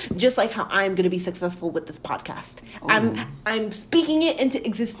 Just like how I'm gonna be successful with this podcast. Oh. I'm speaking it into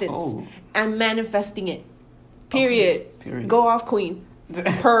existence. Oh. I'm manifesting it. Period. Okay. Period. Go off, queen.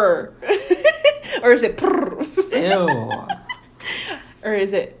 Purr. Or is it purr? Ew. Or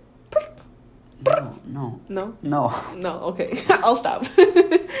is it purr? No, okay. I'll stop.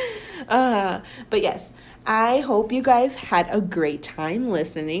 But yes, I hope you guys had a great time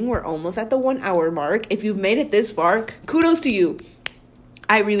listening. We're almost at the 1 hour mark. If you've made it this far, kudos to you.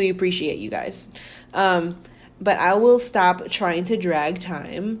 I really appreciate you guys. but I will stop trying to drag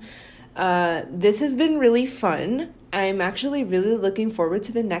time. This has been really fun. I'm actually really looking forward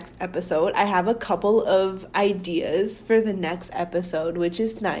to the next episode. I have a couple of ideas for the next episode, which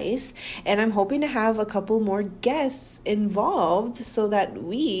is nice. And I'm hoping to have a couple more guests involved so that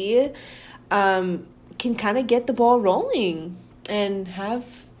we can kind of get the ball rolling and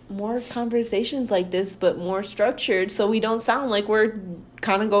have more conversations like this, but more structured, so we don't sound like we're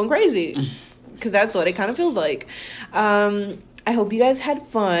kind of going crazy. Because that's what it kind of feels like. I hope you guys had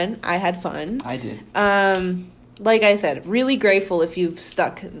fun. I had fun. I did. Like I said, really grateful if you've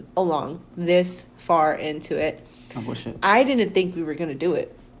stuck along this far into it. I wish it. I didn't think we were going to do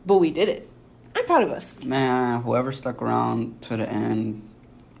it, but we did it. I'm proud of us. Man, whoever stuck around to the end,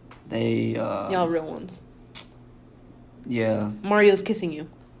 they... Y'all real ones. Yeah. Mario's kissing you.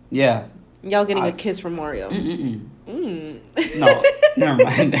 Yeah. Y'all getting a kiss from Mario. No, never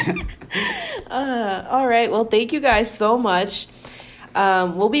mind. All right. Well, thank you guys so much.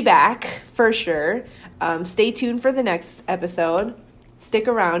 We'll be back for sure. Stay tuned for the next episode. Stick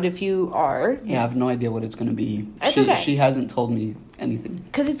around if you are. Yeah, I have no idea what it's going to be. That's okay. She hasn't told me anything.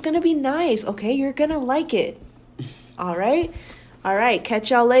 Because it's going to be nice, okay? You're going to like it. All right? All right. Catch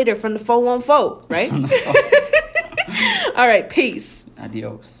y'all later from the 414, right? All right. Peace.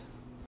 Adios.